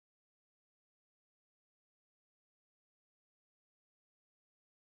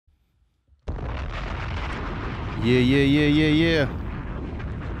Yeah.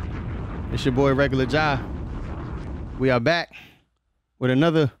 It's your boy Regular Jai. We are back with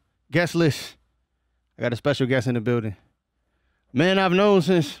another guest list. I got a special guest in the building. Man I've known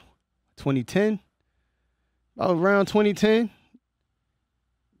since 2010. About around 2010.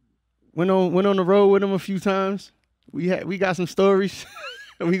 Went on the road with him a few times. We got some stories.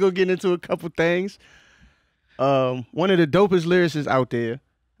 We gonna get into a couple things. One of the dopest lyricists out there.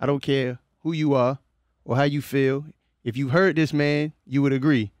 I don't care who you are or how you feel. If you heard this man, you would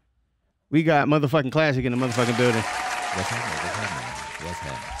agree. We got motherfucking Klazik in the motherfucking building. What's happening?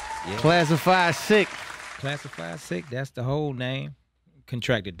 Yeah. Classified Sick. Classified Sick. That's the whole name.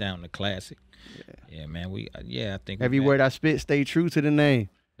 Contracted down to Klazik. Yeah, man. I think every word I spit, stay true to the name.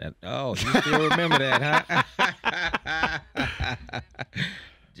 You still remember that, huh?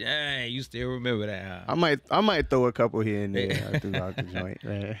 Dang, you still remember that, huh? I might throw a couple here and there throughout the joint,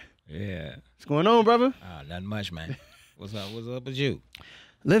 man. Yeah. What's going on, brother? Nothing much, man. What's up with you?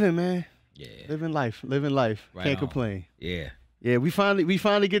 Living, man. Yeah. Living life. Right Can't on. complain. Yeah. Yeah, we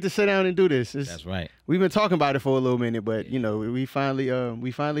finally get to sit down and do this. That's right. We've been talking about it for a little minute, but you know, we finally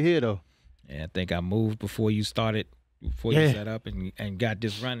here though. Yeah, I think I moved before you started, you set up and got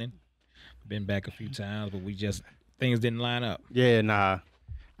this running. Been back a few times, but things didn't line up. Yeah, nah.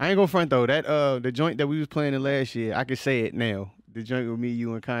 I ain't gonna front though. That the joint that we was playing in last year, I could say it now. The joint with me,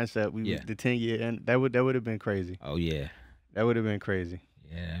 you, and Concept, the 10-year, and that would have been crazy. Oh yeah. That would have been crazy.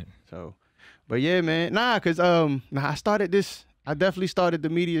 Yeah. So, but yeah, man. Cause I definitely started the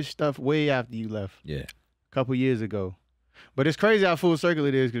media stuff way after you left. Yeah. A couple years ago. But it's crazy how full circle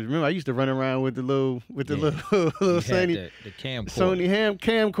it is, because remember I used to run around with the little Sony the camcorder. Sony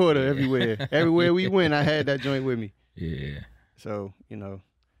camcorder everywhere. Everywhere we went, I had that joint with me. Yeah. So, you know.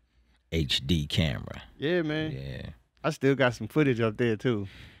 HD camera. Yeah, man. Yeah. I still got some footage up there too.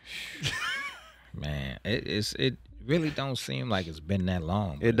 Man, it really don't seem like it's been that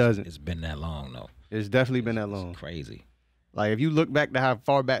long. It doesn't. It's been that long though. It's definitely been that long. It's crazy. Like if you look back to how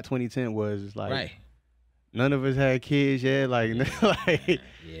far back 2010 was, it's like right. None of us had kids yet. Like,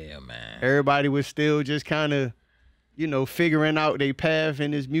 yeah, man. Everybody was still just kind of, figuring out their path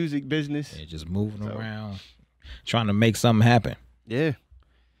in this music business. Yeah, just moving around, trying to make something happen. Yeah.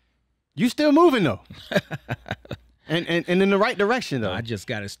 You still moving though. and in the right direction though. No, I just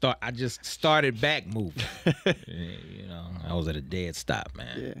got to start. I just started back moving. I was at a dead stop,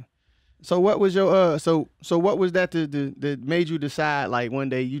 man. Yeah. So what was your so what was that that made you decide, like, one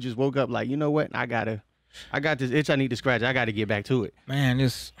day you just woke up like, you know what, I got this itch I need to scratch. I got to get back to it. Man,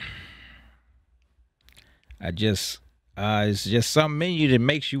 it's just something in you that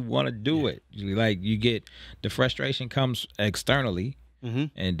makes you want to do it. Like, you get the frustration comes externally,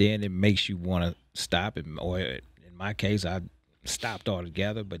 and then it makes you want to stop it. Or in my case, I stopped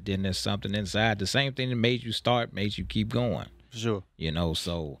altogether. But then there's something inside, the same thing that made you start, makes you keep going. For sure.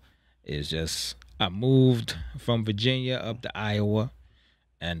 So it's just, I moved from Virginia up to Iowa,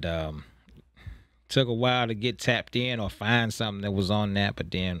 and took a while to get tapped in or find something that was on that.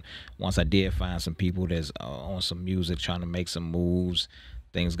 But then once I did find some people that's on some music, trying to make some moves,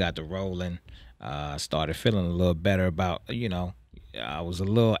 things got to rolling. I started feeling a little better about, I was a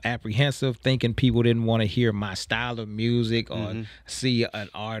little apprehensive, thinking people didn't want to hear my style of music or see an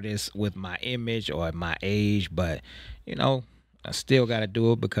artist with my image or my age. But, I still got to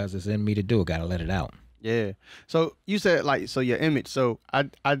do it because it's in me to do it. Got to let it out. Yeah. So you said, like, so your image. So I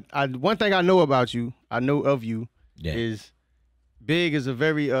one thing I know about you, I know of you, is Big is a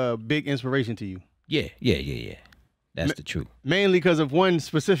very big inspiration to you. Yeah. That's the truth. Mainly because of one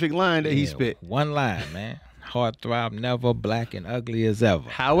specific line that he spit. One line, man. Heartthrob, never, black and ugly as ever.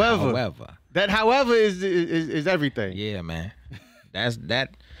 However, that however is everything. Yeah, man. That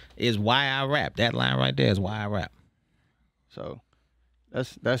is why I rap. That line right there is why I rap. So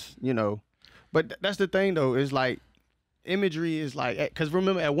that's but that's the thing though, is like imagery is like, because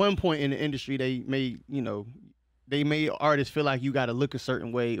remember at one point in the industry they made artists feel like you got to look a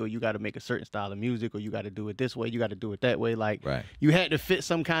certain way, or you got to make a certain style of music, or you got to do it this way, you got to do it that way. Like, you had to fit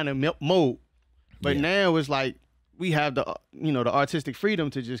some kind of mold. But now it's like we have the the artistic freedom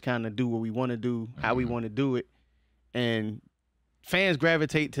to just kind of do what we want to do, how we want to do it, and fans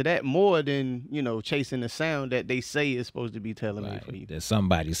gravitate to that more than chasing the sound that they say is supposed to be tailor-made for you. That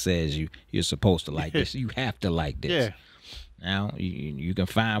somebody says you're supposed to like this, you have to like this. Yeah. Now you can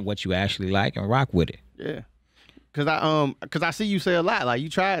find what you actually like and rock with it. Yeah. Cause I see you say a lot, like, you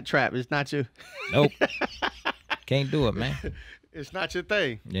tried trap, it's not your. Nope. Can't do it, man. It's not your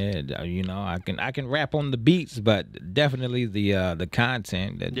thing. Yeah, I can rap on the beats, but definitely the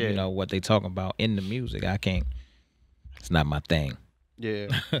content that what they talking about in the music, I can't. It's not my thing.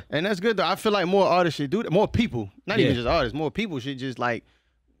 Yeah, and that's good though. I feel like more artists should do that. More people, not even just artists. More people should just like,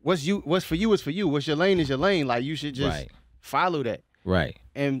 what's for you is for you. What's your lane is your lane. Like you should just follow that. Right.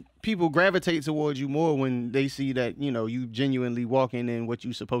 And people gravitate towards you more when they see that, you know, you genuinely walking in what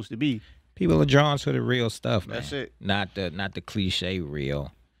you're supposed to be. People are drawn to the real stuff, man. That's it. Not the cliche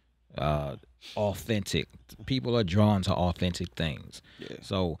real, authentic. People are drawn to authentic things. Yeah.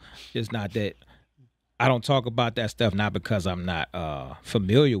 So it's not that I don't talk about that stuff, not because I'm not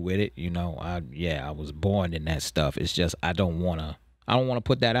familiar with it. You know, I was born in that stuff. It's just I don't wanna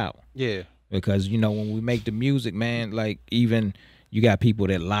put that out. Yeah. Because, you know, when we make the music, man, like even you got people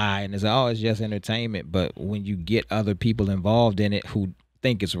that lie and it's like, oh, it's just entertainment. But when you get other people involved in it who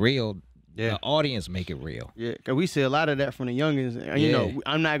think it's real, the audience make it real. Yeah, because we see a lot of that from the youngins. And, you know,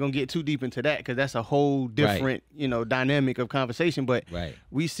 I'm not going to get too deep into that because that's a whole different, you know, dynamic of conversation. But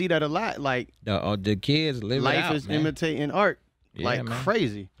we see that a lot. Like the kids live life it out, is man. Imitating art like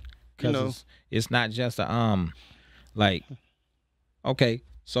crazy. Because you know? it's not just a, like, okay,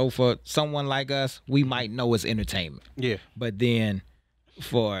 so for someone like us, we might know it's entertainment. Yeah. But then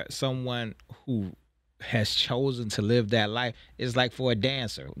for someone who has chosen to live that life, it's like for a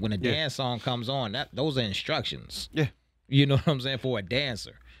dancer. When a dance song comes on, those are instructions. Yeah. You know what I'm saying? For a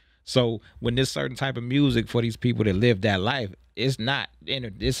dancer. So when there's certain type of music for these people that live that life, it's not,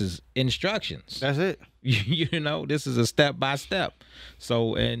 this is instructions. That's it. You know, this is a step by step.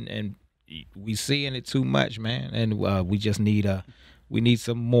 So, and we seeing it too much, man. And we just need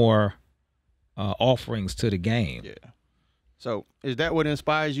some more offerings to the game. Yeah. So is that what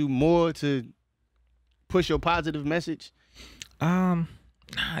inspires you more to push your positive message? Nah,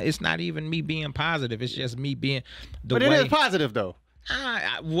 it's not even me being positive. It's just me being But it is positive though.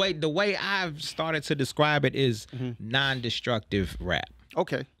 The way I've started to describe it is non-destructive rap.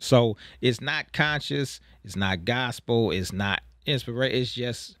 Okay. So it's not conscious, it's not gospel, it's not inspiration. It's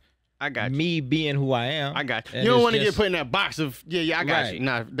just me being who I am. I got you. You don't want to get put in that box of I got you.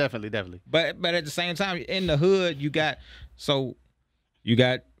 Nah, definitely. But at the same time, in the hood, you got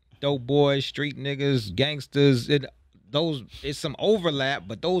dope boys, street niggas, gangsters. It's some overlap,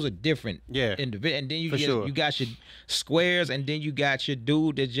 but those are different. Yeah. And then you got your squares, and then you got your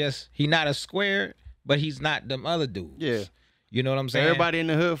dude that he not a square, but he's not them other dudes. Yeah. You know what I'm saying? Everybody in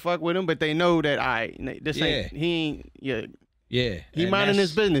the hood fuck with him, but they know that he minding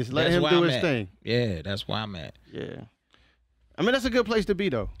his business. Let him do his thing. Yeah, that's why I'm at. Yeah. I mean, that's a good place to be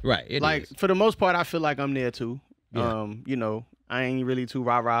though. Right. It is. For the most part, I feel like I'm there too. Yeah. You know, I ain't really too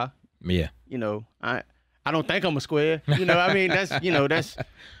rah-rah. Yeah. You know, I don't think I'm a square. You know, I mean,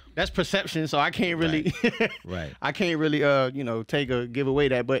 that's perception. So I can't really, right. I can't really, give away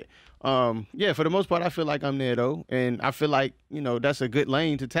that. But for the most part, I feel like I'm there though, and I feel like that's a good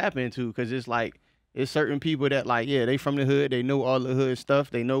lane to tap into because it's like it's certain people that they from the hood, they know all the hood stuff,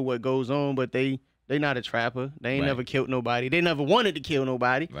 they know what goes on, but they not a trapper. They ain't never killed nobody. They never wanted to kill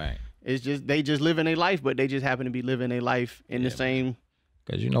nobody. Right. It's just they just living their life, but they just happen to be living their life in the same.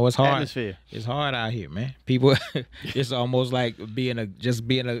 Because it's hard. Atmosphere. It's hard out here, man. People, it's almost like being a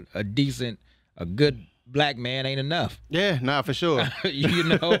decent, a good black man ain't enough. Yeah, nah, for sure. You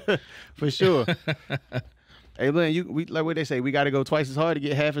know, for sure. Hey, Lynn, we like what they say. We got to go twice as hard to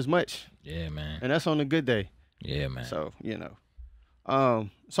get half as much. Yeah, man. And that's on a good day. Yeah, man. So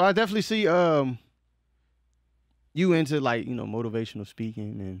so I definitely see you into motivational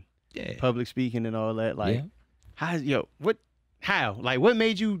speaking and public speaking and all that. Like, How? Like, what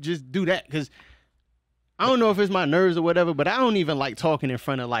made you just do that? Because I don't know if it's my nerves or whatever, but I don't even like talking in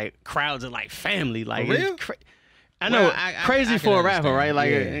front of crowds of family. Like, for real? I know, crazy for a rapper, right?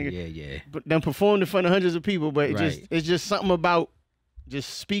 Like, yeah. But then performed in front of hundreds of people, but it's just something about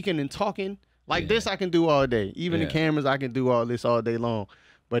just speaking and talking like this. I can do all day. Even the cameras, I can do all this all day long.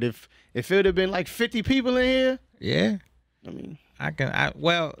 But if it would have been 50 people in here, I mean. As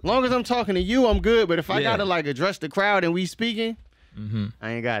long as I'm talking to you, I'm good. But if I gotta address the crowd and we speaking,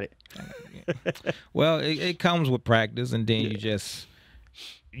 I ain't got it. Well, it comes with practice, and then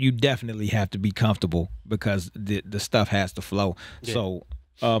you definitely have to be comfortable because the stuff has to flow. Yeah. So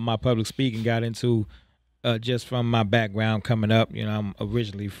my public speaking got into just from my background coming up. You know, I'm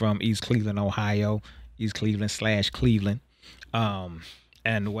originally from East Cleveland, Ohio, East Cleveland / Cleveland,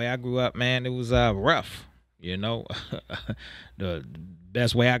 and the way I grew up, man, it was rough. You know, the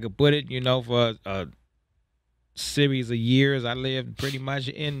best way I could put it, for a series of years, I lived pretty much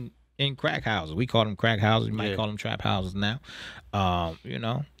in crack houses. We call them crack houses. You might call them trap houses now. I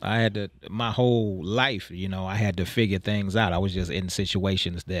had my whole life, I had to figure things out. I was just in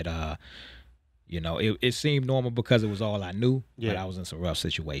situations that, it seemed normal because it was all I knew, but I was in some rough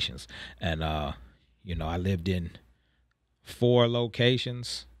situations. And, I lived in 4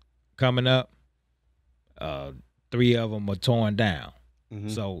 locations coming up. 3 of them are torn down.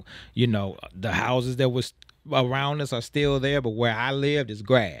 So, you know, the houses that was around us are still there, but where I lived is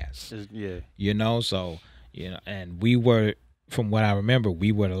grass. You know, so, you know, and we were, from what I remember,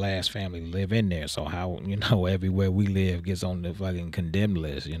 we were the last family to live in there. So how, you know, everywhere we live gets on the fucking condemned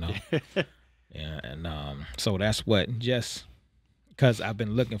list, you know? Yeah, and so that's what, just because I've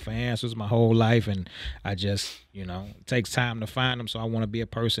been looking for answers my whole life, and I just, you know, it takes time to find them. So I want to be a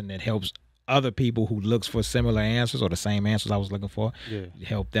person that helps other people who looks for similar answers or the same answers I was looking for,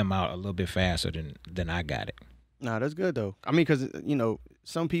 help them out a little bit faster than I got it. Nah, that's good though. I mean, because, you know,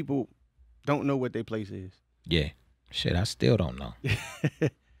 some people don't know what their place is. Yeah. Shit, I still don't know.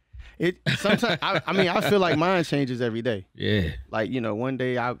 It sometimes I mean, I feel like mine changes every day. Yeah. Like, you know, one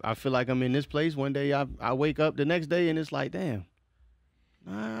day I feel like I'm in this place. One day I wake up the next day and it's like, damn,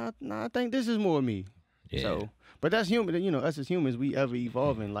 nah, I think this is more me. Yeah. So, but that's human. You know, us as humans, we ever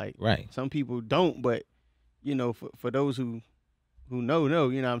evolving. Like, right. Some people don't, but you know, for those who know, you know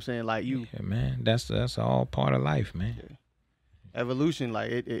what I'm saying? Like you, yeah, man, that's all part of life, man. Yeah. Evolution,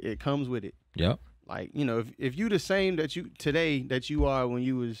 like it comes with it. Yep. Like, you know, if you the same today that you are when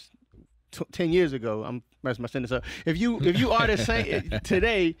you was 10 years ago, I'm messing my sentence up. If you are the same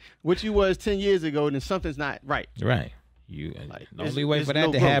today what you was 10 years ago, then something's not right. Right. You like, the only way for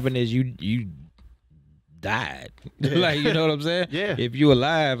that to happen is you died. Like, you know what I'm saying? Yeah. If you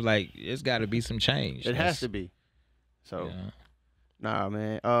alive, like, it's got to be some change. It has to be. So, yeah. Nah,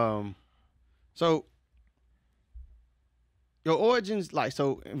 man. So your origins, like,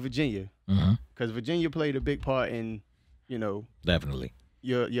 so in Virginia, because Virginia played a big part in, you know, definitely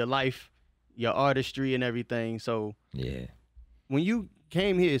your life, your artistry, and everything. So yeah, when you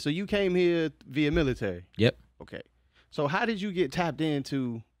came here, so you came here via military. Yep. Okay. So how did you get tapped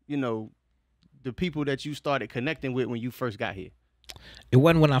into, you know, the people that you started connecting with when you first got here? It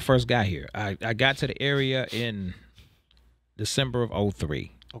wasn't when I first got here. I got to the area in December of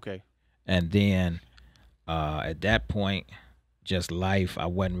 2003. Okay. And then at that point, just life, I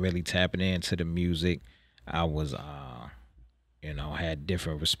wasn't really tapping into the music. I was, you know, had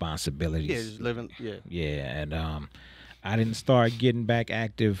different responsibilities. Yeah, just living, yeah. Yeah, and I didn't start getting back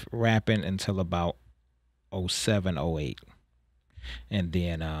active rapping until about 07, 08. And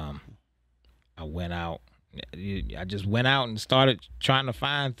then I went out. I just went out and started trying to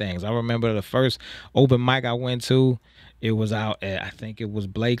find things. I remember the first open mic I went to, it was out at, I think it was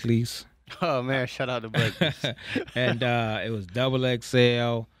Blakely's. Oh man, shout out to Blakely's. And it was Double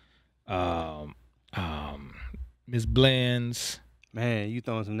XL, Miss Blends. Man, you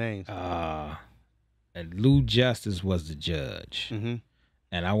throwing some names. And Lou Justice was the judge. And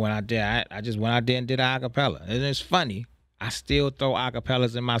I went out there. I just went out there and did an acapella. And it's funny. I still throw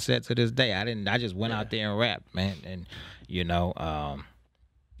acapellas in my set to this day. I just went out there and rapped, man. And you know, I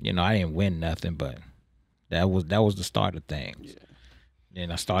didn't win nothing, but that was the start of things. Yeah. Then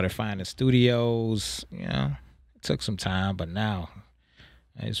I started finding studios. You know, it took some time, but now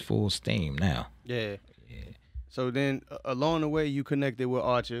it's full steam now. Yeah. So then along the way, you connected with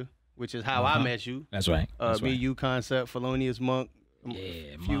Archer, which is how I met you. That's right. That's me, right. you, Concept, Felonious Monk.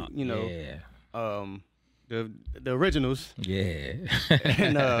 Yeah, Monk. You know. Yeah. The originals. Yeah.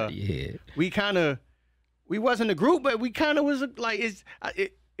 And yeah. We wasn't a group, but we kind of was like it's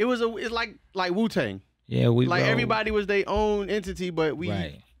like Wu-Tang. Yeah, we like rolled. Everybody was their own entity, but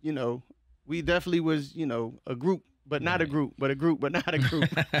we you know, we definitely was, you know, a group, but not a group, but a group, but not a group.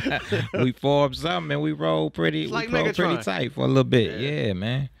 We formed something and we rolled pretty tight for a little bit. Yeah,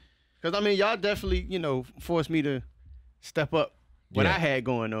 man. Cause I mean, y'all definitely, you know, forced me to step up what I had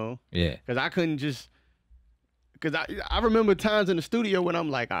going on. Yeah. Cause I couldn't just. Cause I remember times in the studio when I'm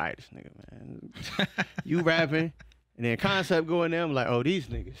like, all right, this nigga, man, you rapping, and then Concept going there, I'm like, oh, these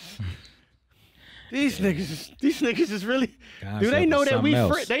niggas. These niggas is really. Concept, do they know that we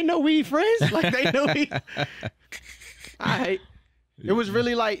friends? They know we friends? Like they know we. It was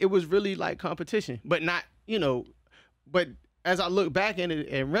really like competition, but not, you know. But as I look back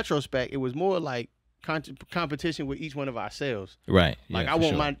in retrospect, it was more like competition with each one of ourselves. Right. Like I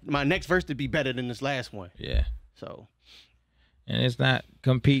want my next verse to be better than this last one. Yeah. So. And it's not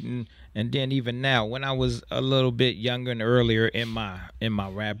competing. And then even now, when I was a little bit younger and earlier in my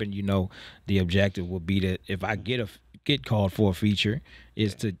rapping, you know, the objective would be that if I get called for a feature,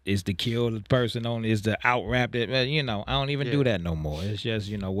 is to kill the person on, is to out rap it. You know, I don't even do that no more. It's just,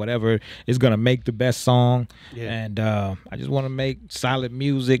 you know, whatever is gonna make the best song. Yeah. And I just want to make solid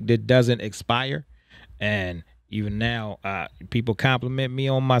music that doesn't expire. And even now, people compliment me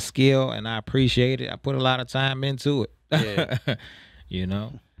on my skill, and I appreciate it. I put a lot of time into it. Yeah. You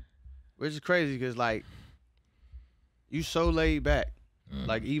know? Which is crazy because, like, You so laid back.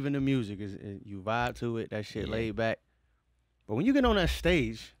 Like even the music is you vibe to it. That shit laid back. But when you get on that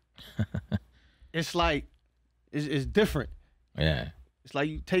stage, it's like it's different. Yeah. It's like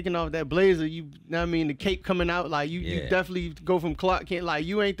you taking off that blazer. You know what I mean? The cape coming out. Like you definitely go from Clark Kent. Like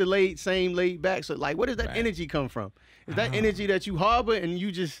you ain't the same laid back. So like, where does that energy come from? Is that energy that you harbor and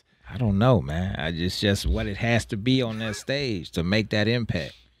you just? I don't know, man. It's just what it has to be on that stage to make that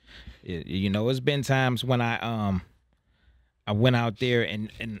impact. You know, it's been times when I went out there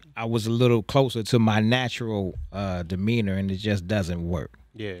and I was a little closer to my natural demeanor, and it just doesn't work.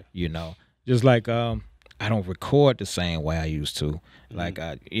 Yeah. You know, just like I don't record the same way I used to. Like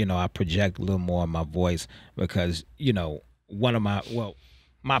I project a little more of my voice because one of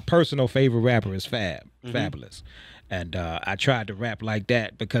my personal favorite rapper is Fabulous. And I tried to rap like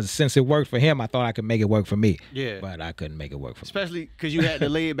that because since it worked for him, I thought I could make it work for me. Yeah. But I couldn't make it work for me. Especially because you had the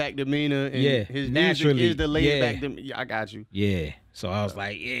laid back demeanor and his naturally music is the laid back demeanor. Yeah, I got you. Yeah. So I was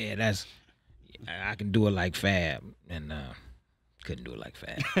like, I can do it like Fab, and couldn't do it like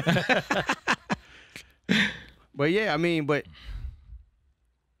Fab. But yeah, I mean, but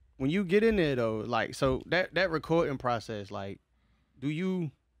when you get in there though, like, so that recording process, like, do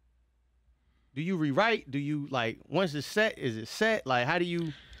you rewrite? Do you, like, once it's set, is it set? Like, how do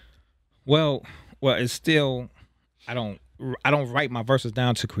you? Well, it's still, I don't write my verses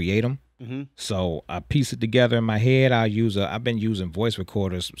down to create them. So I piece it together in my head. I've been using voice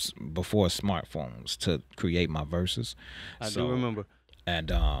recorders before smartphones to create my verses. I do remember.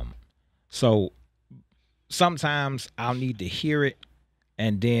 And so sometimes I'll need to hear it,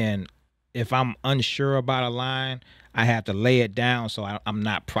 and then if I'm unsure about a line, I have to lay it down so I'm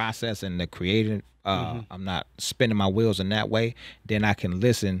not processing the creative. I'm not spinning my wheels in that way. Then I can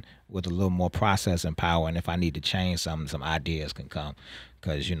listen with a little more processing power, and if I need to change something, some ideas can come.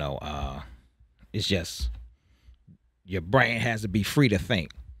 Because it's just your brain has to be free to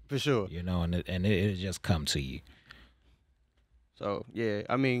think. For sure. And it'll just come to you. So yeah,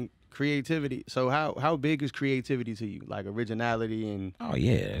 I mean, creativity. So how big is creativity to you? Like originality and oh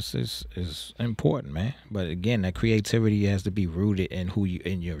yeah, it's important, man. But again, that creativity has to be rooted in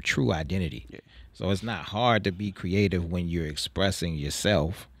in your true identity. Yeah. So it's not hard to be creative when you're expressing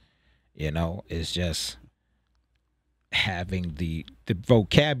yourself. It's just having the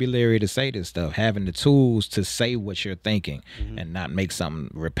vocabulary to say this stuff, having the tools to say what you're thinking, and not make something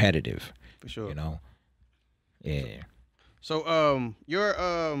repetitive. For sure. Yeah. So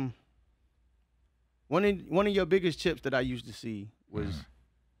your one of your biggest chips that I used to see was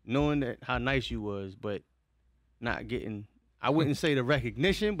knowing that how nice you was, but not getting, I wouldn't say the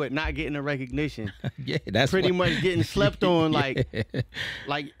recognition, but not getting the recognition. Yeah, that's pretty much getting slept on. Like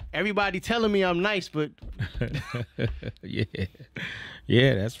everybody telling me I'm nice, but yeah,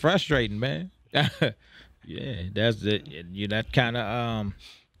 that's frustrating, man. Yeah, that's that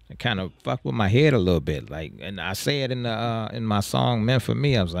kind of fucked with my head a little bit. Like, and I say it in my song "Meant for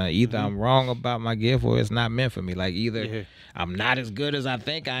Me." I was like, either I'm wrong about my gift, or it's not meant for me. Like, either I'm not as good as I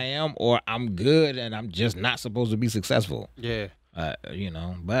think I am, or I'm good and I'm just not supposed to be successful. Yeah.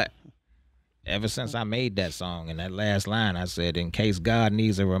 But ever since I made that song, and that last line, I said, "In case God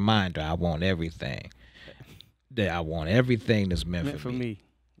needs a reminder, I want everything. That I want everything that's meant for me."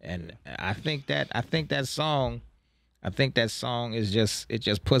 And I think that song is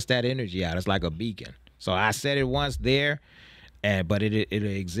just puts that energy out. It's like a beacon. So I said it once there, but it'll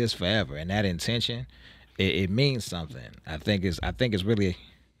exist forever. And that intention, it means something. I think it's really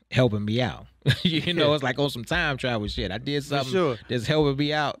helping me out. It's like on some time travel shit. I did something that's helping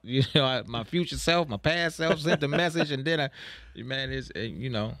me out. My future self, my past self sent the message, and then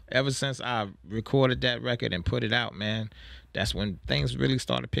ever since I recorded that record and put it out, man, that's when things really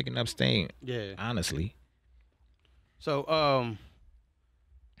started picking up steam. Yeah, honestly. So,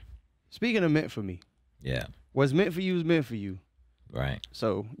 speaking of meant for me, yeah, what's meant for you is meant for you, right?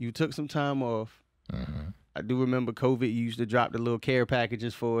 So you took some time off. I do remember COVID. You used to drop the little care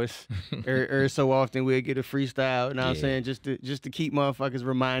packages for us. Every so often we'd get a freestyle. You know what I'm saying? Just to keep motherfuckers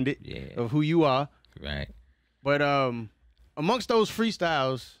reminded of who you are. Right. But amongst those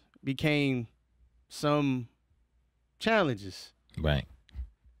freestyles became some challenges. Right.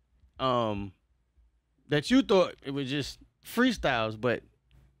 That you thought it was just freestyles, but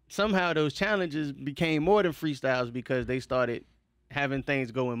somehow those challenges became more than freestyles because they started having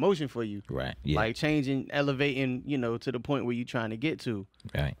things go in motion for you. Right. Yeah. Like changing, elevating, to the point where you're trying to get to.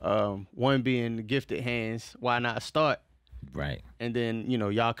 Right. One being the Gifted Hands, Why Not Start? Right. And then,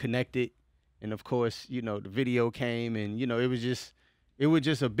 y'all connected. And of course, the video came, and, it was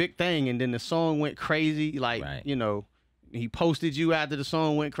just a big thing. And then the song went crazy. Like, he posted you after the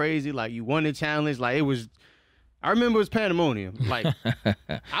song went crazy. Like, you won the challenge. Like, it was I remember it was pandemonium. Like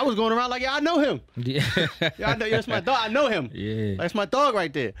I was going around like, yeah, I know him. Yeah. Yeah, I know that's my dog. I know him. Yeah. That's my dog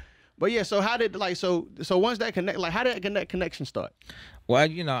right there. But yeah, so how did like so once that connect, like how did that connection start? Well,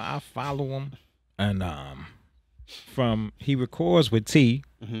 you know, I follow him, and he records with T,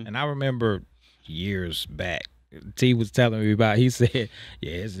 and I remember years back, T was telling me about. He said,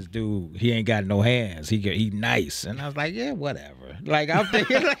 "Yeah, it's this dude. He ain't got no hands. He nice." And I was like, "Yeah, whatever." Like I'm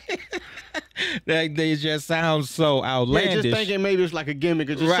thinking, like, they just sound so outlandish. Yeah, just thinking maybe it's like a gimmick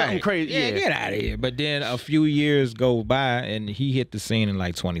or just something crazy. Yeah, get out of here. But then a few years go by, and he hit the scene in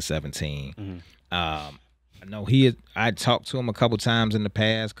like 2017. I know I talked to him a couple times in the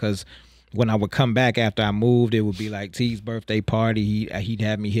past because when I would come back after I moved, it would be like T's birthday party. He'd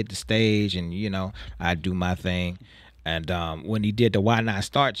have me hit the stage, and you know, I'd do my thing. And when he did the Why Not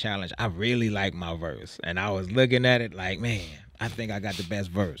Start challenge, I really liked my verse, and I was looking at it like, man, I think I got the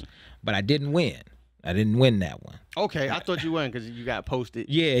best verse, but I didn't win. I didn't win that one. Okay, I thought you won because you got posted.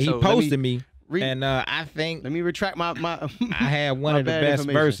 Yeah, he posted me. And I think let me retract my I had one of the best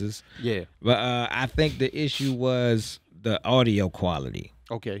verses. Yeah. But I think the issue was the audio quality.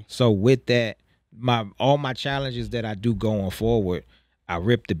 Okay. So with that, all my challenges that I do going forward, I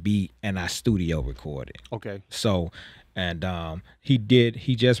ripped the beat and I studio recorded. Okay. So and he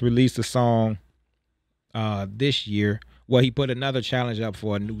just released a song this year. Well, he put another challenge up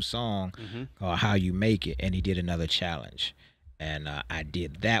for a new song called How You Make It, and he did another challenge. And I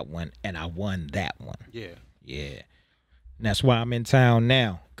did that one, and I won that one. Yeah. Yeah. And that's why I'm in town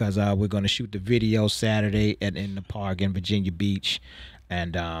now, because we're going to shoot the video Saturday in the park in Virginia Beach.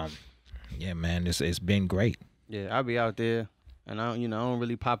 And, yeah, man, it's been great. Yeah, I'll be out there, and I don't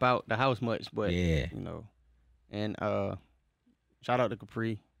really pop out the house much, but, yeah, you know. And shout out to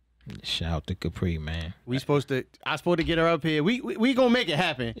Capri. Shout out to Capri, man. I supposed to get her up here. We gonna make it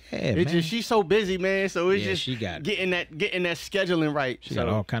happen. Yeah, it's man. just she's so busy, man. So it's just she got getting that scheduling right. She got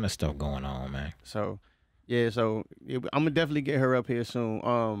all kind of stuff going on, man. So yeah, I'm gonna definitely get her up here soon.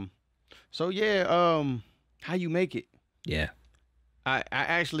 How You Make It? Yeah. I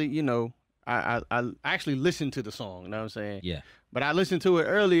actually, I actually listened to the song. You know what I'm saying? Yeah. But I listened to it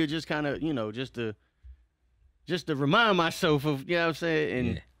earlier, just kind of, just to remind myself of, you know what I'm saying,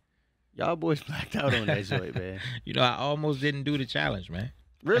 and. Yeah. Y'all boys blacked out on that joint, man. You know, I almost didn't do the challenge, man.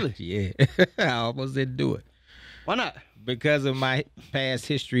 Really? Yeah. I almost didn't do it. Why not? Because of my past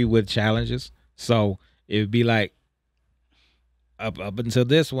history with challenges. So it would be like, up until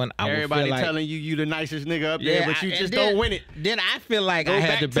this one, everybody feel like, telling you the nicest nigga up there, but you just don't win it. Then I feel like I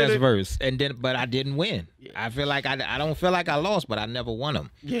had the best verse, but I didn't win. Yeah. I feel like I don't feel like I lost, but I never won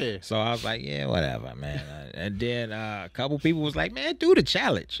them. Yeah. So I was like, yeah, whatever, man. And then a couple people was like, man, do the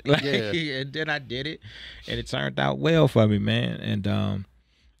challenge. Like, yeah. And then I did it, and it turned out well for me, man. And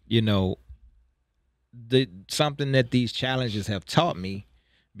something that these challenges have taught me,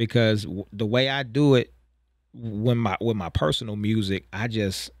 because the way I do it. With my personal music, I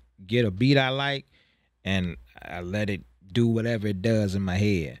just get a beat I like and I let it do whatever it does in my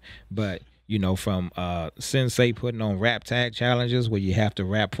head. But from Sensei putting on rap tag challenges where you have to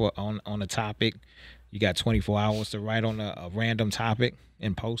rap on a topic, you got 24 hours to write on a random topic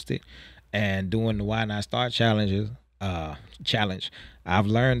and post it, and doing the Why Not Start challenge, I've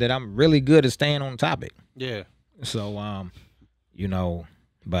learned that I'm really good at staying on topic. Yeah. So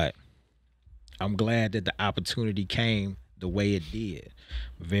but I'm glad that the opportunity came the way it did.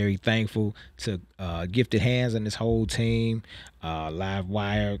 Very thankful to Gifted Hands and this whole team,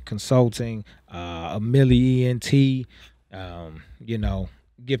 Livewire Consulting, Amelie ENT,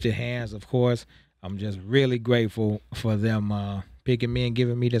 Gifted Hands, of course. I'm just really grateful for them picking me and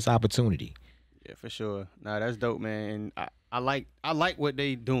giving me this opportunity. Yeah, for sure. Nah, that's dope, man. And I like what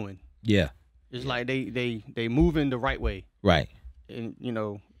they doing. Yeah. It's like they moving the right way. Right. And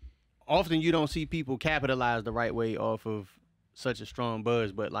often you don't see people capitalize the right way off of such a strong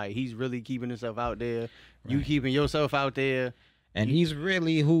buzz, but like he's really keeping himself out there. Right. You keeping yourself out there. And he's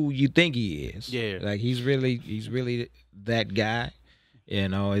really who you think he is. Yeah. Like he's really that guy.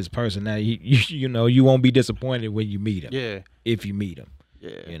 His personality, you won't be disappointed when you meet him. Yeah. If you meet him.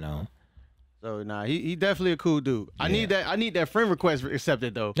 Yeah. So he definitely a cool dude. Yeah. I need that friend request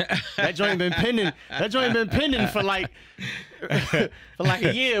accepted though. That joint been pending. That joint been pending for like a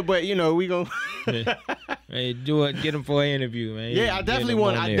year, but we gonna hey, do it. Get him for an interview, man. Yeah, I definitely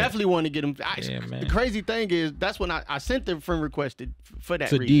want to get him. The crazy thing is that's when I sent the friend request for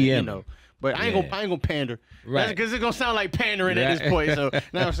that reason. DM. But I ain't gonna pander, right? Because it's gonna sound like pandering at this point. So, you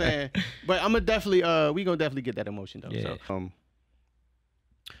know what I'm saying? But I'm gonna definitely, we gonna definitely get that emotion though. Yeah. So,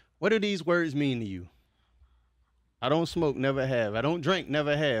 what do these words mean to you? I don't smoke, never have. I don't drink,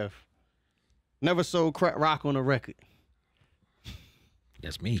 never have. Never sold crack rock on a record.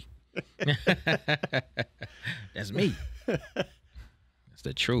 That's me. That's me. That's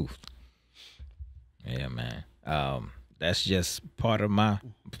the truth. Yeah, man. That's just part of my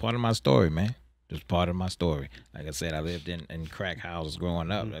story, man. Just part of my story. Like I said, I lived in crack houses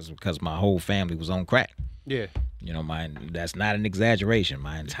growing up. That's because my whole family was on crack. Yeah. You know, that's not an exaggeration.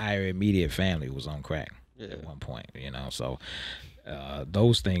 My entire immediate family was on crack at one point, you know. So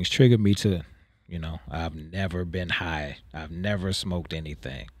those things triggered me to, you know, I've never been high. I've never smoked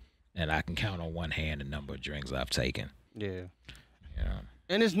anything. And I can count on one hand the number of drinks I've taken. Yeah. You know?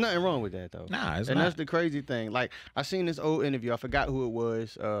 And there's nothing wrong with that, though. Nah, it's and not. That's the crazy thing. Like, I seen this old interview. I forgot who it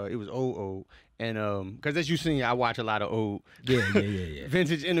was. It was old. And, because as you seen, I watch a lot of old Yeah.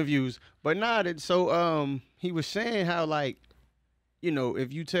 vintage interviews. But nah, he was saying how, like, you know,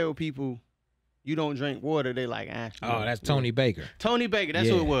 if you tell people you don't drink water, they like, Oh, that's Tony Baker. Tony Baker, that's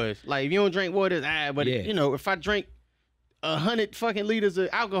who it was. Like, if you don't drink water, but, you know, if I drink 100 fucking liters of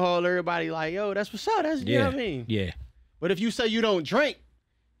alcohol, everybody like, yo, that's what's up. That's, you know what I mean? Yeah. But if you say you don't drink,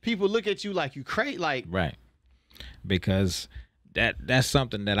 people look at you like you crazy, like right, because that's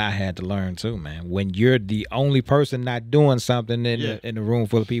something that I had to learn too, man. When you're the only person not doing something in the room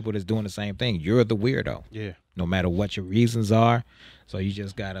full of people that's doing the same thing, you're the weirdo. Yeah. No matter what your reasons are, so you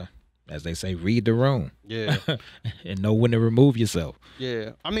just gotta, as they say, read the room. Yeah. And know when to remove yourself.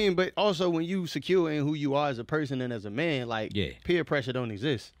 Yeah. I mean, but also when you secure in who you are as a person and as a man, like peer pressure don't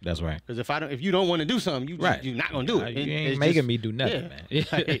exist. That's right. Because if you don't want to do something, you're not gonna do it. You ain't making me do nothing, man.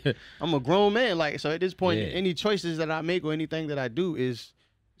 Like, I'm a grown man, like, so at this point, any choices that I make or anything that I do is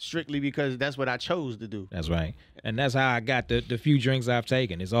strictly because that's what I chose to do. That's right. And that's how I got the few drinks I've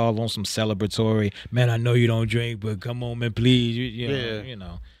taken. It's all on some celebratory, man, I know you don't drink, but come on, man, please. You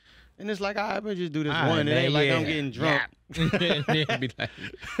know. And it's like, I'm gonna just do this one. It ain't like I'm getting drunk.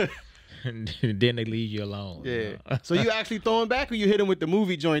 And then they leave you alone. Yeah. You know? So you actually throwing back or you hit him with the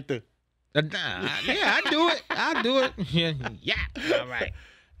movie joint there? I do it. I do it. Yeah. All right.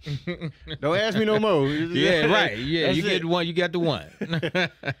 Don't ask me no more. Yeah, right. Yeah, that's you get one, you got the one.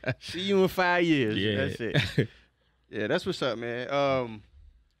 See you in 5 years. Yeah. That's it. Yeah, that's what's up, man.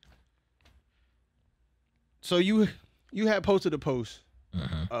 So you had posted a post.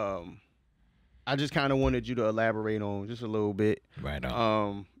 I just kind of wanted you to elaborate on just a little bit. Right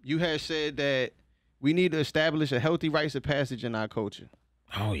on. You had said that we need to establish a healthy rites of passage in our culture.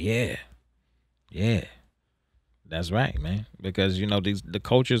 Oh yeah. That's right, man. Because you know the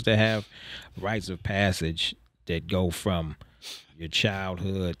cultures that have rites of passage that go from your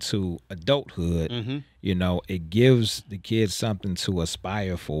childhood to adulthood, you know, it gives the kids something to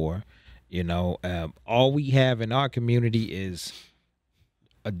aspire for. You know, all we have in our community is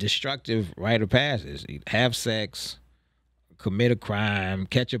a destructive rite of passage. Have sex, commit a crime,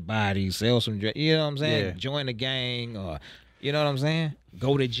 catch a body, sell some drugs, you know what I'm saying? Yeah. Join a gang, or you know what I'm saying?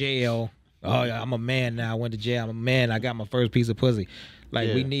 Go to jail. Oh, yeah, I'm a man now. I went to jail. I'm a man. I got my first piece of pussy.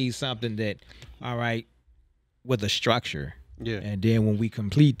 Like, we need something that, all right, with a structure. Yeah. And then when we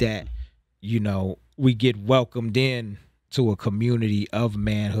complete that, you know, we get welcomed in to a community of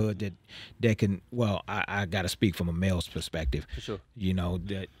manhood that can, well, I got to speak from a male's perspective. For sure. You know,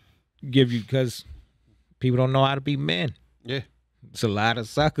 that give you, because people don't know how to be men. Yeah. It's a lot of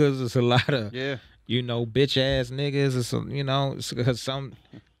suckers. It's a lot of, Yeah. you know, bitch ass niggas. It's, you know, because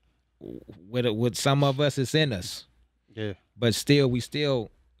with some of us, it's in us. Yeah. But still,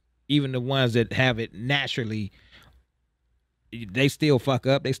 even the ones that have it naturally, they still fuck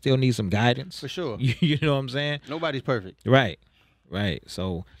up. They still need some guidance. For sure. You know what I'm saying? Nobody's perfect. Right.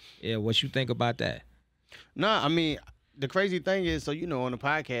 So, yeah, what you think about that? Nah, I mean, the crazy thing is, so, you know, on the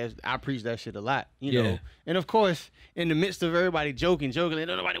podcast, I preach that shit a lot, you know. And, of course, in the midst of everybody joking, like,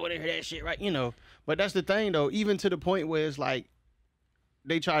 nobody want to hear that shit, right? You know. But that's the thing, though, even to the point where it's like,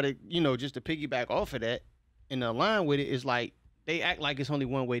 they try to, you know, just to piggyback off of that and align with it, is like, they act like it's only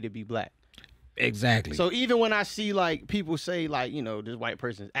one way to be black. Exactly. So even when I see, like, people say, like, you know, this white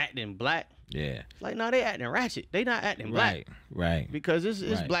person's acting black, yeah, like, no, they acting ratchet. They not acting black. Right. Because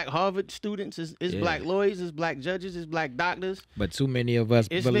it's black Harvard students, it's black lawyers, it's black judges, it's black doctors. But too many of us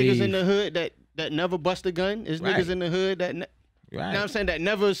believe. It's niggas in the hood that never bust a gun. It's niggas in the hood that, you know what I'm saying, that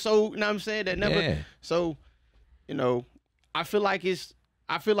never sold, you know what I'm saying, that never. Yeah. So, you know, I feel like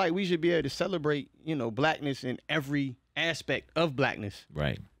we should be able to celebrate, you know, blackness in every aspect of blackness.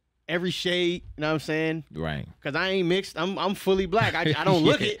 Right. Every shade, you know what I'm saying? Right. Cause I ain't mixed. I'm fully black. I don't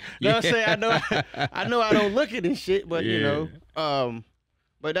look it. You know what I'm saying? I know I don't look it and shit, but you know,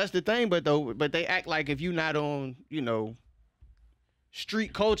 but that's the thing. But they act like if you not on, you know,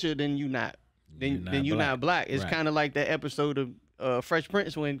 street culture, then you not. Then you're not black. It's kind of like that episode Fresh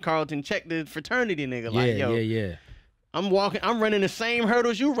Prince when Carlton checked the fraternity nigga. Like, yo, yeah. I'm running the same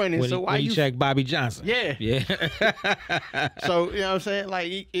hurdles you running. When So why you check Bobby Johnson? Yeah. So, you know what I'm saying?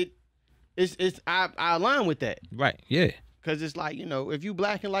 Like, I align with that. Right, yeah. Because it's like, you know, if you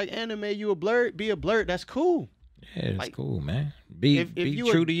black and like anime, you a blurred, be a blurred. That's cool. Yeah, it's like, cool, man. Be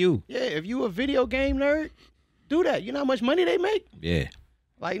you true to you. Yeah, if you a video game nerd, do that. You know how much money they make? Yeah.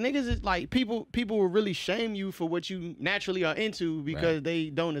 Like, niggas is like, people will really shame you for what you naturally are into because they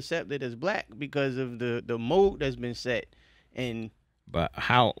don't accept it as black because of the mold that's been set. But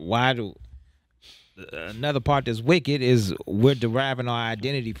another part that's wicked is we're deriving our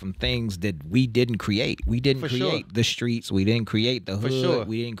identity from things that we didn't create. We didn't create the streets. We didn't create the hood.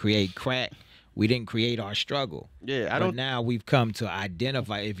 We didn't create crack. We didn't create our struggle. Yeah, but now we've come to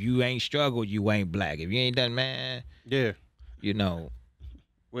identify. If you ain't struggled, you ain't black. If you ain't done, man. Yeah. You know.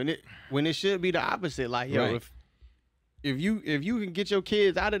 When it should be the opposite. Like, yo, if you can get your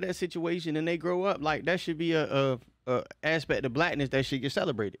kids out of that situation and they grow up, like, that should be a aspect of blackness that should get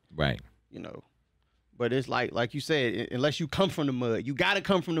celebrated. Right. You know. But it's like you said, unless you come from the mud, you gotta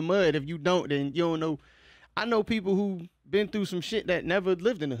come from the mud. If you don't, then you don't know. I know people who been through some shit that never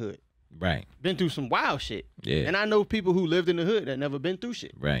lived in the hood. Right. Been through some wild shit. Yeah. And I know people who lived in the hood that never been through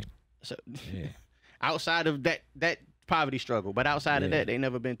shit. Right. So outside of that poverty struggle, but outside of that, they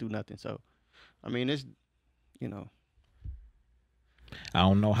never been through nothing. So, I mean, it's, you know. I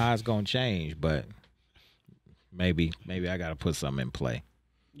don't know how it's gonna change, but maybe I gotta put something in play.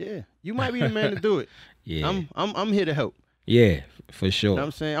 Yeah, you might be the man to do it. Yeah, I'm here to help. Yeah, for sure. You know what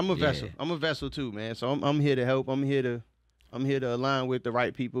I'm saying? I'm a vessel. I'm a vessel too, man. So I'm here to help. I'm here to align with the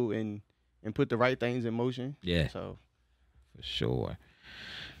right people and put the right things in motion. Yeah. So for sure.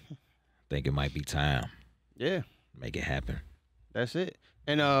 I think it might be time. Yeah. Make it happen. That's it.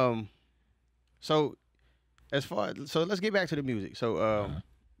 And so let's get back to the music. So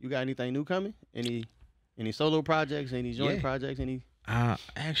you got anything new coming? Any solo projects? Any joint projects? Any?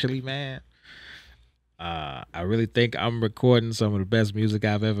 Actually, man, I really think I'm recording some of the best music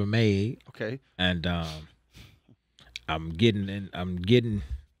I've ever made. Okay. And I'm getting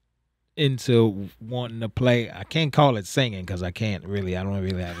into wanting to play. I can't call it singing because I don't really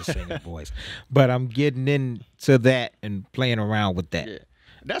have a singing voice, but I'm getting into that and playing around with that. Yeah.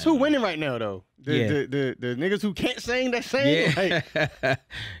 That's who winning right now, though. The niggas who can't sing that sing. Yeah. Like,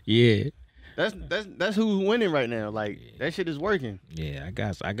 yeah. That's who's winning right now. Like, that shit is working. Yeah,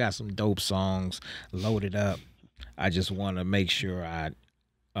 I got some dope songs loaded up. I just want to make sure I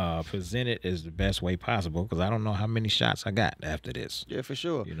present it as the best way possible because I don't know how many shots I got after this. Yeah, for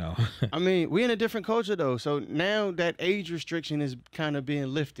sure. You know. I mean, we in a different culture though, so now that age restriction is kind of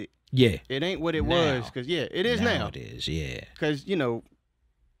being lifted. Yeah. It ain't what it was because it is now. It is, yeah. Because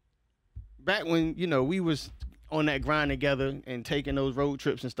back when we was on that grind together and taking those road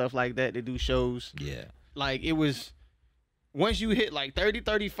trips and stuff like that to do shows. Yeah. Like, it was, once you hit like 30,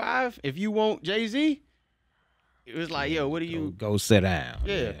 35, if you want Jay-Z, it was like, yo, what do you... Go sit down.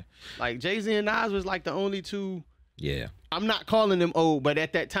 Yeah. Like, Jay-Z and Nas was like the only two... Yeah. I'm not calling them old, but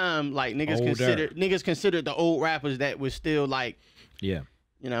at that time, like, niggas considered the old rappers that was still like... Yeah.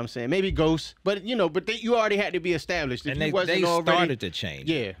 You know what I'm saying? Maybe Ghost, but you already had to be established. If and they started to change.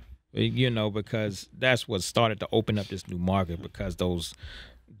 Yeah. Because that's what started to open up this new market because those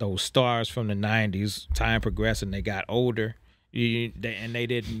stars from the 90s, time progressed and they got older and they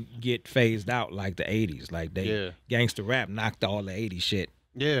didn't get phased out like the 80s. Like gangster rap knocked all the 80s shit.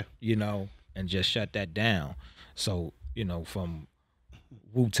 Yeah. And just shut that down. So, from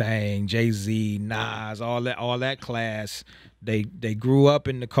Wu-Tang, Jay-Z, Nas, all that class, they grew up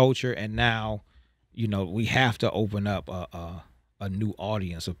in the culture and now, we have to open up a new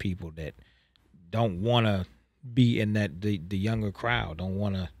audience of people that don't want to be in that the younger crowd, don't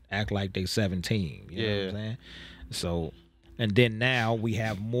want to act like they 17. You know what I'm saying? So, and then now we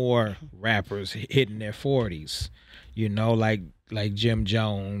have more rappers hitting their 40s, like Jim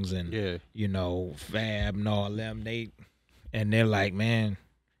Jones and Fab and all them. They're like, man,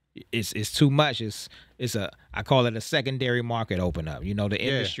 it's too much. I call it a secondary market open up. The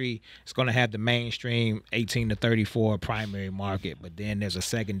industry is going to have the mainstream 18 to 34 primary market, but then there's a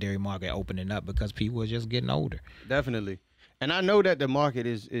secondary market opening up because people are just getting older. Definitely. And I know that the market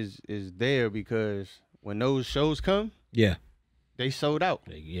is there because when those shows come, they sold out.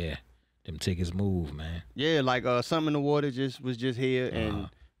 Them tickets move, man. Yeah, like Something in the Water was just here, and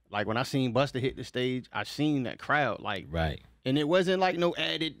like when I seen Busta hit the stage, I seen that crowd, like and it wasn't like no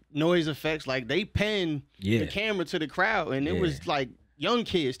added noise effects. Like, they panned the camera to the crowd, and it was like young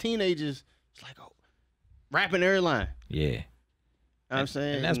kids, teenagers, it's like, oh, rapping every line. Yeah. I'm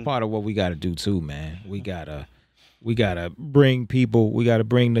saying. And that's part of what we got to do too, man. We got to we gotta bring people. We gotta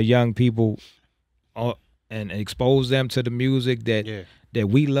bring the young people, and expose them to the music that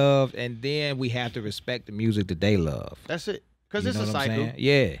we love, and then we have to respect the music that they love. That's it. Because You it's know a what I'm cycle. saying?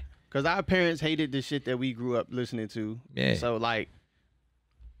 Yeah. Because our parents hated the shit that we grew up listening to. Yeah. So, like,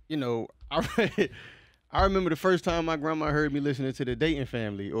 you know, I remember the first time my grandma heard me listening to the Dayton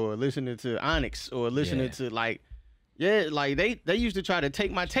Family or listening to Onyx or listening to, like, like they used to try to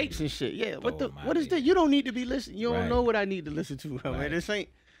take my tapes and shit. Yeah, what is that? You don't need to be listening. You don't know what I need to listen to. Man, this ain't.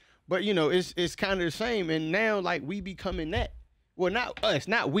 But, you know, it's kind of the same. And now, like, we becoming that. Well, not us,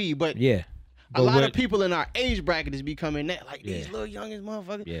 not we, but a lot of people in our age bracket is becoming that. Like, these little youngest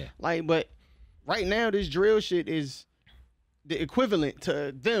motherfuckers. Yeah. Like, but right now, this drill shit is the equivalent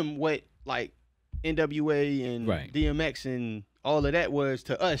to them what, like, NWA and DMX and all of that was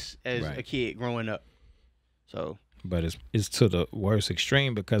to us as a kid growing up. So, but it's to the worst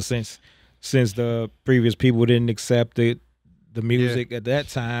extreme, because since the previous people didn't accept the music at that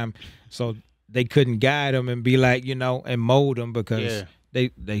time, so they couldn't guide them and be like, you know, and mold them, because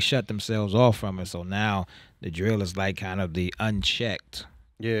they shut themselves off from it. So now the drill is like kind of the unchecked.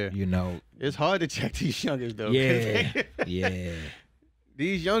 Yeah, you know, it's hard to check these youngers though. Yeah.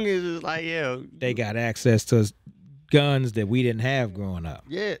 These youngins is like, they got access to guns that we didn't have growing up.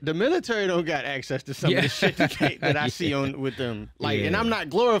 Yeah, the military don't got access to some of the shit that I see on with them. Like, and I'm not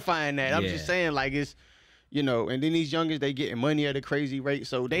glorifying that. I'm just saying, like, it's, you know, and then these youngins, they getting money at a crazy rate.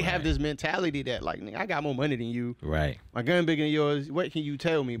 So they have this mentality that, like, I got more money than you. Right. My gun bigger than yours. What can you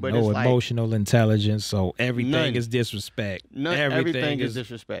tell me? But no it's emotional intelligence. So everything is disrespect. Everything is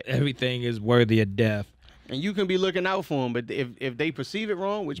disrespect. Everything is worthy of death. And you can be looking out for them, but if they perceive it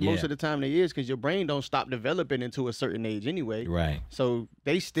wrong, which most of the time they is, because your brain don't stop developing until a certain age anyway. Right. So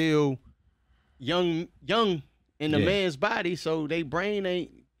they still young in the man's body, so they brain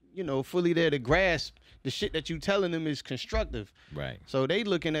ain't, you know, fully there to grasp the shit that you telling them is constructive. Right. So they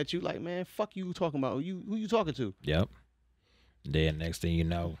looking at you like, man, fuck you talking about. Who you talking to? Yep. Then next thing you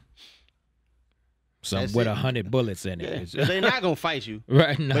know, something with 100 bullets in it. Yeah, they're not gonna fight you.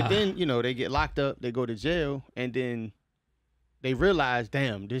 Right. Nah. But then, you know, they get locked up, they go to jail, and then they realize,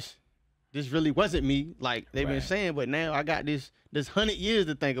 damn, this really wasn't me, like they've been saying, but now I got this 100 years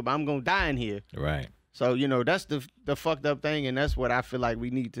to think about. I'm gonna die in here. Right. So, you know, that's the fucked up thing, and that's what I feel like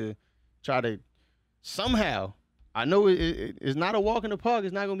we need to try to somehow. I know it's not a walk in the park,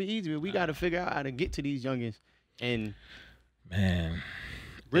 it's not gonna be easy, but we gotta figure out how to get to these youngins and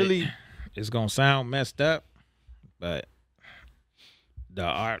really it's gonna sound messed up, but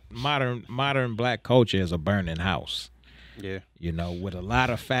the modern black culture is a burning house. Yeah, you know, with a lot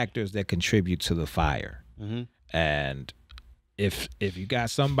of factors that contribute to the fire. And if you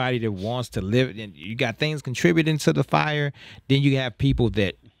got somebody that wants to live, and you got things contributing to the fire, then you have people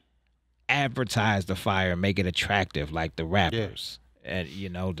that advertise the fire, make it attractive, like the rappers and, you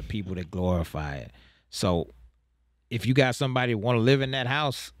know, the people that glorify it. So if you got somebody that want to live in that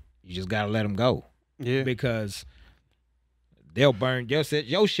house, you just got to let them go. Yeah. Because they'll burn your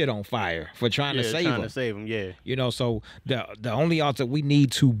shit on fire for trying to save them. Yeah. You know, so the only we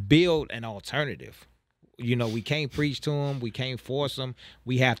need to build an alternative. You know, we can't preach to them. We can't force them.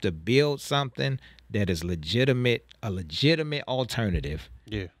 We have to build something that is a legitimate alternative.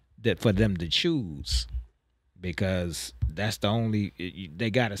 Yeah. That for them to choose, because that's the only, they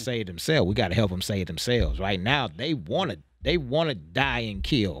got to save themselves. We got to help them save themselves. Right now, they want to die and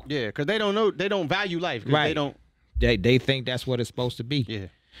kill. Yeah, because they don't know, they don't value life. Right. They think that's what it's supposed to be. Yeah.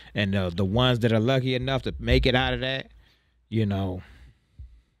 And the ones that are lucky enough to make it out of that, you know,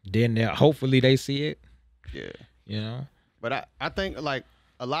 then hopefully they see it. Yeah. You know. But I think like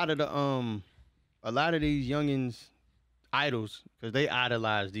a lot of these youngins idols, because they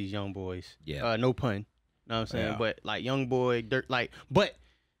idolize these young boys. Yeah. No pun. Know what I'm saying? Yeah. But like young boy, but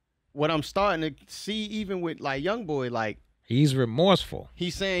what I'm starting to see, even with like young boy, like he's remorseful.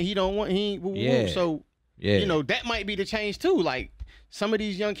 He's saying he don't want so you know, that might be the change too. Like some of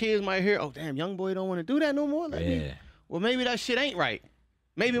these young kids might hear, oh damn, young boy don't want to do that no more. Well, maybe that shit ain't right.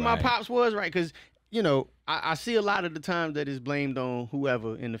 Maybe my pops was right, because you know, I see a lot of the times that it's blamed on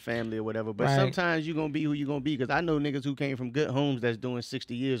whoever in the family or whatever. But sometimes you're going to be who you're going to be, because I know niggas who came from good homes that's doing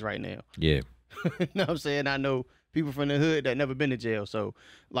 60 years right now. Yeah. You know what I'm saying? I know people from the hood that never been to jail. So,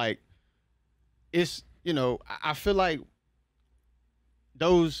 like, it's, you know, I feel like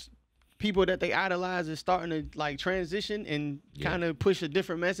those people that they idolize is starting to, like, transition and kind of push a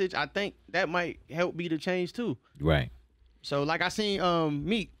different message. I think that might help be the change, too. Right. So, like, I seen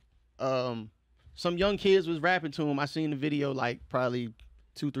Meek, some young kids was rapping to him. I seen the video like probably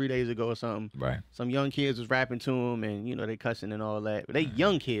 2-3 days ago or something. Right. Some young kids was rapping to him, and you know they cussing and all that. But they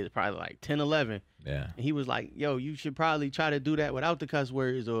young kids, probably like 10, 11. Yeah. And he was like, "Yo, you should probably try to do that without the cuss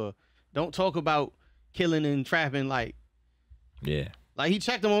words, or don't talk about killing and trapping like." Yeah. Like he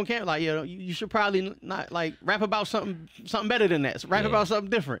checked him on camera, like, "Yeah, you should probably not like rap about something better than that. So rap about something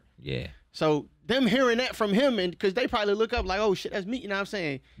different." Yeah. So them hearing that from him, and because they probably look up like, "Oh shit, that's me," you know what I'm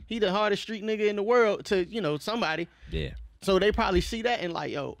saying? He the hardest street nigga in the world to, you know, somebody. Yeah. So they probably see that and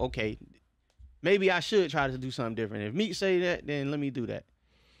like, "Yo, okay, maybe I should try to do something different. If Meek say that, then let me do that."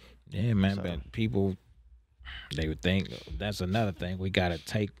 Yeah, man. So. But people, they would think that's another thing. We got to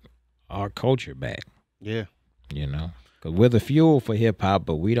take our culture back. Yeah. You know, because we're the fuel for hip hop,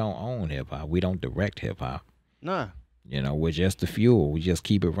 but we don't own hip hop. We don't direct hip hop. Nah. You know, we're just the fuel. We just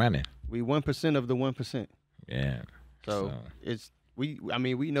keep it running. We 1% of the 1%. Yeah. So it's I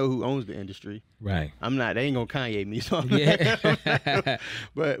mean, we know who owns the industry. Right. I'm not. They ain't gonna Kanye me. So Yeah.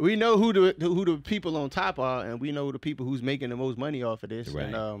 but we know who the people on top are, and we know the people who's making the most money off of this. Right.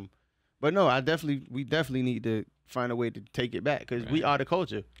 And but no, we definitely need to find a way to take it back because we are the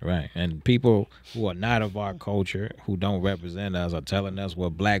culture. Right. And people who are not of our culture, who don't represent us, are telling us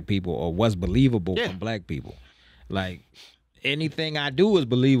what black people or what's believable from black people. Like, anything I do is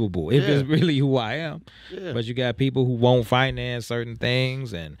believable if it's really who I am. Yeah. But you got people who won't finance certain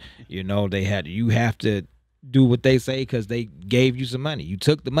things, and you know you have to do what they say because they gave you some money. You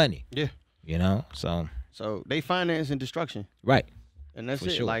took the money. Yeah. You know, so they financing destruction. Right. And that's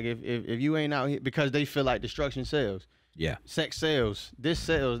it. Sure. Like if you ain't out here because they feel like destruction sells. Yeah. Sex sells. This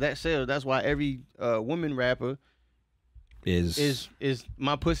sells. That sells. That's why every woman rapper is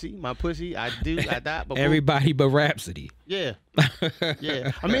my pussy. I die. But everybody but Rhapsody. Yeah.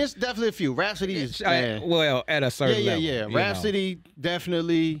 Yeah. I mean, it's definitely a few. Rhapsody is well at a certain level. Yeah. Rhapsody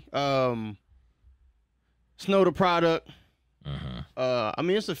definitely. Snow the Product. I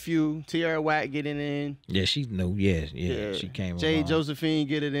mean, it's a few. Tierra Whack getting in. Yeah, she knew. Yeah, she came. Jay Josephine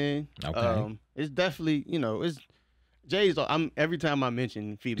get it in. Okay. It's definitely, you know, it's Jay's. Every time I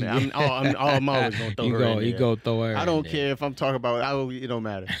mention female, I'm always gonna throw her in there. You go throw her. I don't care if I'm talking about. It don't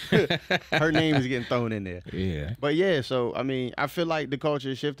matter. Her name is getting thrown in there. Yeah. But yeah, so I mean, I feel like the culture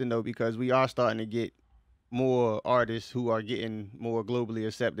is shifting though because we are starting to get more artists who are getting more globally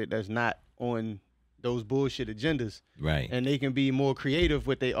accepted. That's not on those bullshit agendas, right? And they can be more creative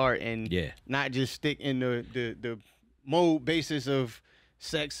with their art and not just stick in the mode basis of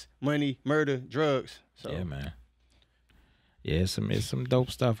sex, money, murder, drugs. So. Yeah, man. Yeah, it's some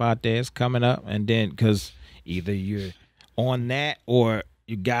dope stuff out there. It's coming up, and then because either you're on that or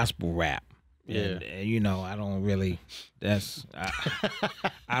you gospel rap. Yeah, and you know, I don't really.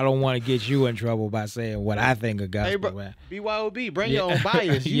 I don't want to get you in trouble by saying what I think of gospel rap. BYOB, bring your own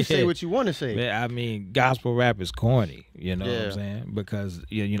bias. You say what you want to say. I mean, gospel rap is corny. You know what I'm saying? Because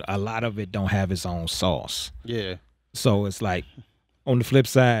you know, a lot of it don't have its own sauce. Yeah. So it's like, on the flip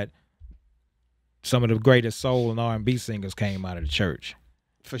side, some of the greatest soul and R&B singers came out of the church.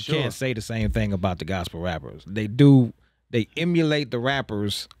 For sure. You can't say the same thing about the gospel rappers. They emulate the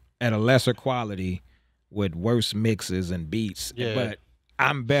rappers at a lesser quality with worse mixes and beats. Yeah. But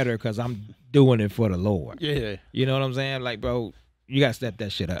I'm better because I'm doing it for the Lord. Yeah. You know what I'm saying? Like, bro, you gotta step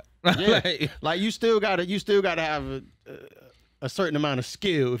that shit up. Yeah. like you still gotta have a certain amount of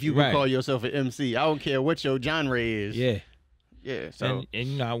skill if you can call yourself an MC. I don't care what your genre is. Yeah. Yeah. So and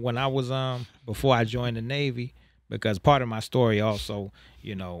you know, when I was before I joined the Navy, because part of my story also,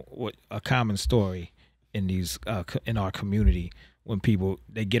 you know, what a common story in these in our community when people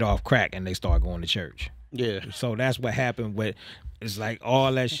they get off crack and they start going to church. Yeah. So that's what happened with it's like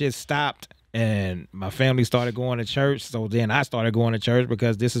all that shit stopped and my family started going to church. So then I started going to church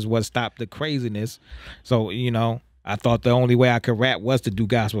because this is what stopped the craziness. So, you know, I thought the only way I could rap was to do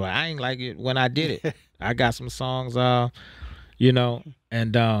gospel. I ain't like it when I did it. I got some songs you know,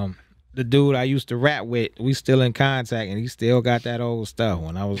 and the dude I used to rap with, we still in contact, and he still got that old stuff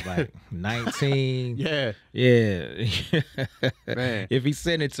when I was like 19. Yeah. Man. If he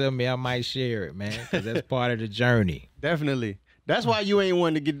sent it to me, I might share it, man, because that's part of the journey. Definitely. That's why you ain't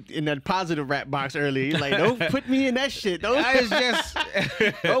want to get in that positive rap box earlier. You're like, don't put me in that shit. Don't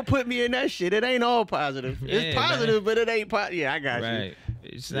put me in that shit. It ain't all positive. It's positive, man. But it ain't positive. Yeah, I got you.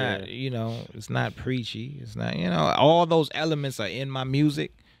 It's not, you know, it's not preachy. It's not, you know, all those elements are in my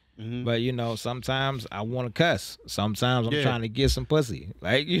music. But you know, sometimes I want to cuss. Sometimes I'm trying to get some pussy.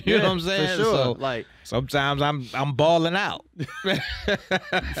 Like you know what I'm saying? For sure. So like sometimes I'm balling out.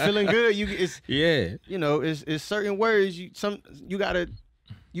 Feeling good. You know, it's certain words you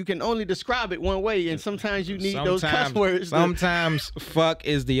can only describe it one way, and sometimes you need those cuss words. Sometimes fuck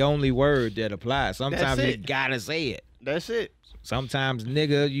is the only word that applies. Sometimes you gotta say it. That's it. Sometimes,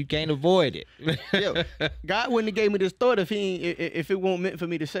 nigga, you can't avoid it. Yo, God wouldn't have gave me this thought if if it won't meant for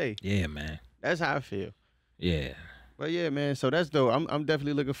me to say. Yeah, man. That's how I feel. Yeah. But yeah, man. So that's dope. I'm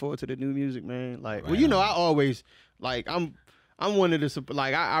definitely looking forward to the new music, man. Like, well, Right you know, on. I always like I'm one of the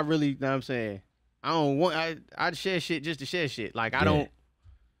like I really, you know what I'm saying, I don't want I share shit just to share shit. Like I don't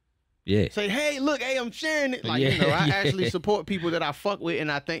say, hey, look, hey, I'm sharing it. Like, you know, I actually support people that I fuck with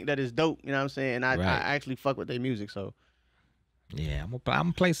and I think that is dope. You know what I'm saying? And I actually fuck with their music. So yeah, I'm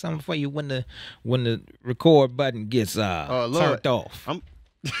gonna play something for you when the record button gets turned off.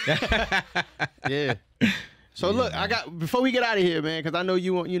 Yeah. So look, I got before we get out of here, man, because I know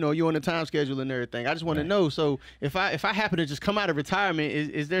you on the time schedule and everything. I just want to know. So if I happen to just come out of retirement,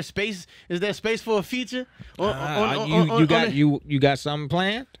 is there space? Is there space for a feature? You got something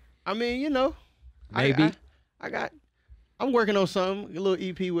planned? I mean, you know, maybe I'm working on something, a little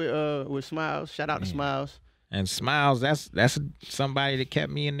EP with Smiles. Shout out to Smiles. And Smiles, that's somebody that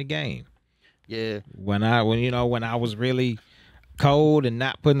kept me in the game. Yeah. When I was really cold and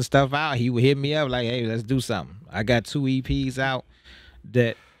not putting stuff out, he would hit me up like, hey, let's do something. I got 2 EPs out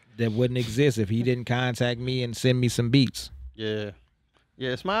that wouldn't exist if he didn't contact me and send me some beats. Yeah.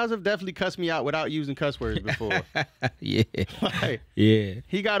 Yeah, Smiles have definitely cussed me out without using cuss words before. Yeah. Like, yeah.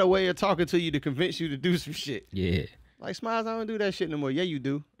 He got a way of talking to you to convince you to do some shit. Yeah. Like, Smiles, I don't do that shit no more. Yeah, you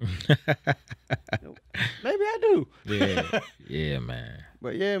do. Maybe I do. Yeah. Yeah, man.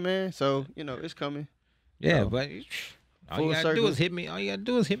 But yeah, man. So, you know, it's coming. Yeah, but all you gotta do is hit me. All you gotta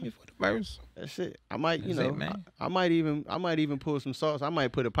do is hit me for the verse. That's it. I might, That's it, man. I might even pull some sauce. I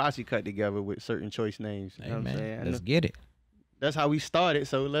might put a posse cut together with certain choice names. You know what I'm saying? Let's get it. That's how we started.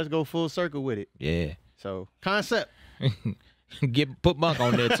 So let's go full circle with it. Yeah. So concept. Put Monk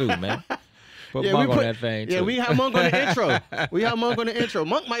on there too, man. Put Monk on that thing too. Yeah, we have Monk on the intro. We have Monk on the intro.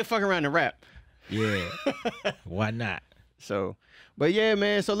 Monk might fuck around and rap. Yeah. Why not? So, but yeah,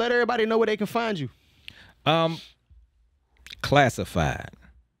 man. So let everybody know where they can find you. Classified.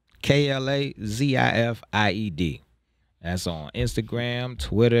 KLAZIFIED. That's on Instagram,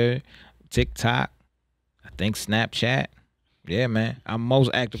 Twitter, TikTok, I think Snapchat. Yeah, man. I'm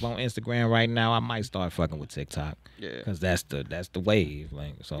most active on Instagram right now. I might start fucking with TikTok. Yeah. Because that's the wave.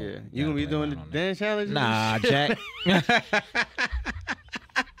 Like, so yeah. You gonna be doing the dance challenge? Nah, Jack.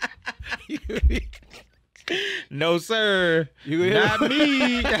 No, sir. Not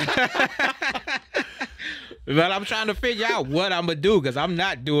me. But I'm trying to figure out what I'm gonna do because I'm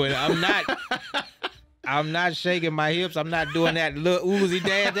not shaking my hips. I'm not doing that little Uzi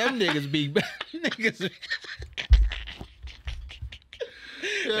dance. Them niggas be niggas.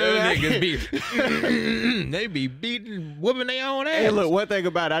 Them niggas be they be beating, whooping their own ass. Hey, look, one thing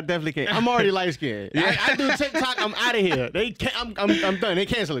about it, I definitely can't. I'm already light skinned. I do TikTok, I'm out of here. They can't. I'm done. They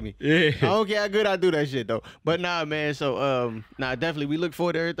canceling me. Yeah. I don't care how good I do that shit though. But nah, man. So definitely we look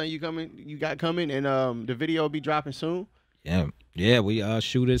forward to everything you got coming, and the video will be dropping soon. Yeah, we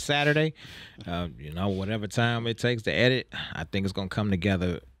shoot it Saturday. Whatever time it takes to edit, I think it's gonna come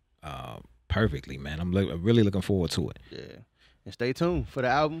together perfectly, man. I'm really looking forward to it. Yeah. And stay tuned for the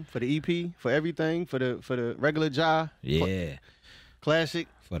album, for the EP, for everything, for the regular job. Yeah. Classic.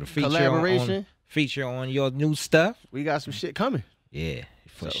 For the feature collaboration. Feature on your new stuff. We got some shit coming. Yeah,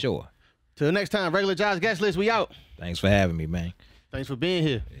 for sure. Till next time, regular Jobs Guest List, we out. Thanks for having me, man. Thanks for being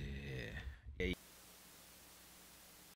here. Yeah.